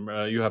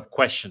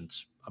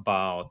questions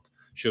about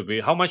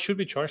how much should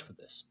we charge for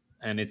this,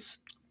 and it's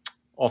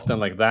often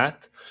like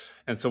that.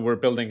 And so we're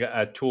building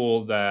a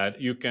tool that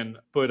you can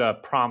put a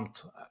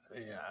prompt,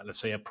 let's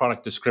say a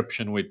product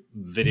description with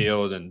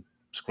video and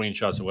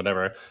screenshots or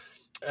whatever,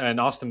 and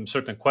ask them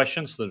certain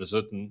questions. There's a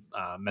certain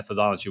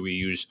methodology we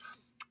use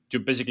to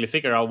basically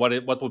figure out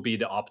what would be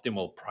the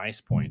optimal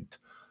price point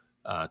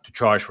to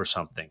charge for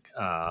something.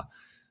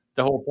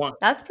 The whole point.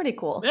 That's pretty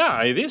cool.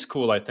 Yeah, it is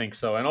cool. I think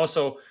so. And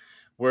also,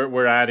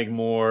 we're adding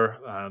more.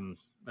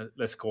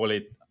 Let's call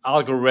it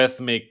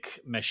algorithmic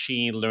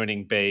machine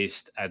learning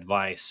based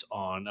advice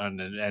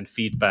and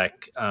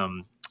feedback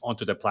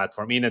onto the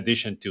platform, in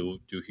addition to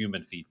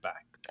human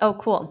feedback. Oh,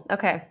 cool.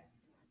 Okay.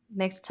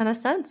 Makes a ton of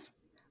sense.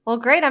 Well,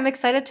 great. I'm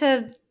excited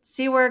to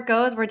see where it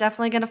goes. We're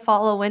definitely going to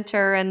follow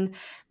Winter, and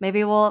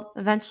maybe we'll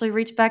eventually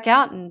reach back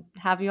out and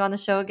have you on the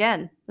show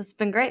again. This has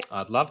been great.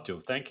 I'd love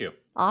to. Thank you.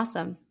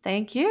 Awesome.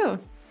 Thank you.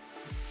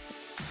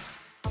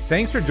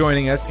 Thanks for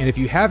joining us. And if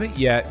you haven't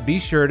yet, be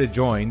sure to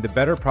join the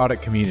Better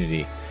Product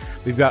community.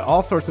 We've got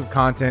all sorts of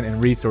content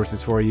and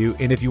resources for you.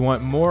 And if you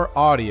want more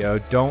audio,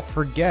 don't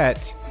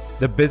forget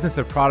The Business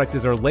of Product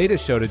is our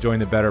latest show to join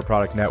the Better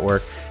Product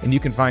Network. And you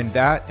can find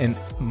that and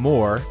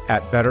more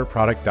at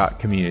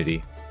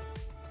betterproduct.community.